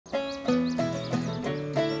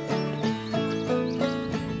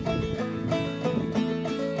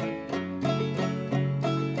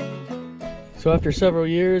So after several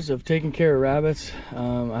years of taking care of rabbits,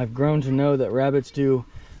 I've grown to know that rabbits do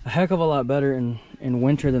a heck of a lot better in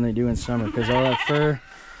winter than they do in summer, because all that fur,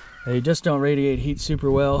 they just don't radiate heat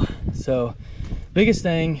super well. So biggest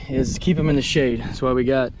thing is keep them in the shade. That's why we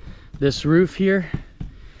got this roof here,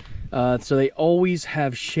 so they always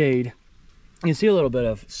have shade. You can see a little bit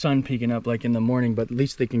of sun peeking up like in the morning, but at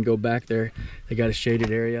least they can go back there. They got a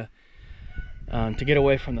shaded area to get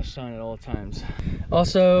away from the sun at all times.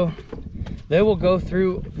 Also, they will go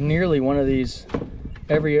through nearly one of these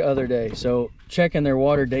every other day. So checking their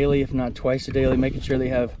water daily, if not twice a daily, making sure they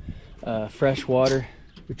have fresh water.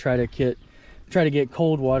 We try to get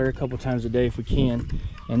cold water a couple times a day if we can.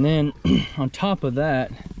 And then on top of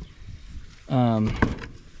that,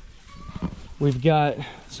 we've got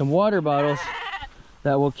some water bottles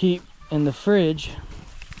that we'll keep in the fridge.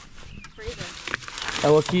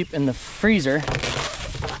 That we'll keep in the freezer.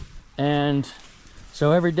 And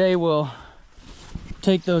so every day we'll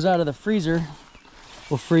take those out of the freezer,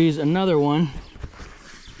 we'll freeze another one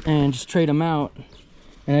and just trade them out.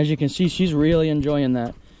 And as you can see, she's really enjoying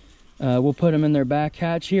that. We'll put them in their back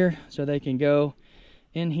hatch here so they can go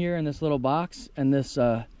in here in this little box. And this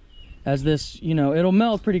as this, you know, it'll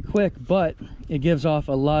melt pretty quick, but it gives off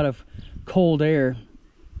a lot of cold air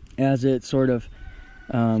as it sort of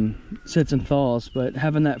sits and thaws. But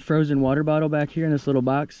having that frozen water bottle back here in this little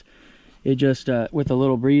box, it just with a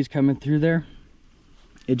little breeze coming through there,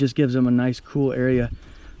 it just gives them a nice cool area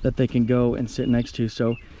that they can go and sit next to.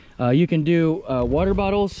 So you can do water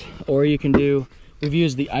bottles, or you can do, we've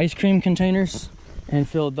used the ice cream containers and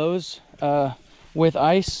filled those with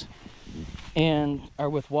ice or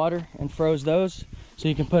with water and froze those. So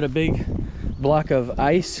you can put a big block of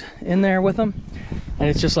ice in there with them, and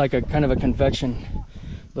it's just like a kind of a convection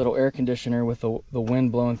little air conditioner with the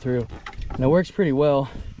wind blowing through. And it works pretty well,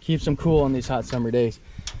 keeps them cool on these hot summer days,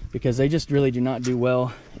 because they just really do not do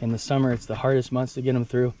well in the summer. It's the hardest months to get them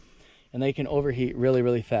through, and they can overheat really,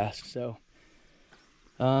 really fast. So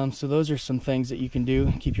so those are some things that you can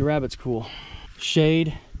do, keep your rabbits cool.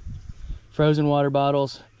 Shade, frozen water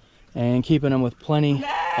bottles, and keeping them with plenty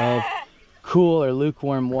of cool or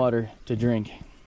lukewarm water to drink.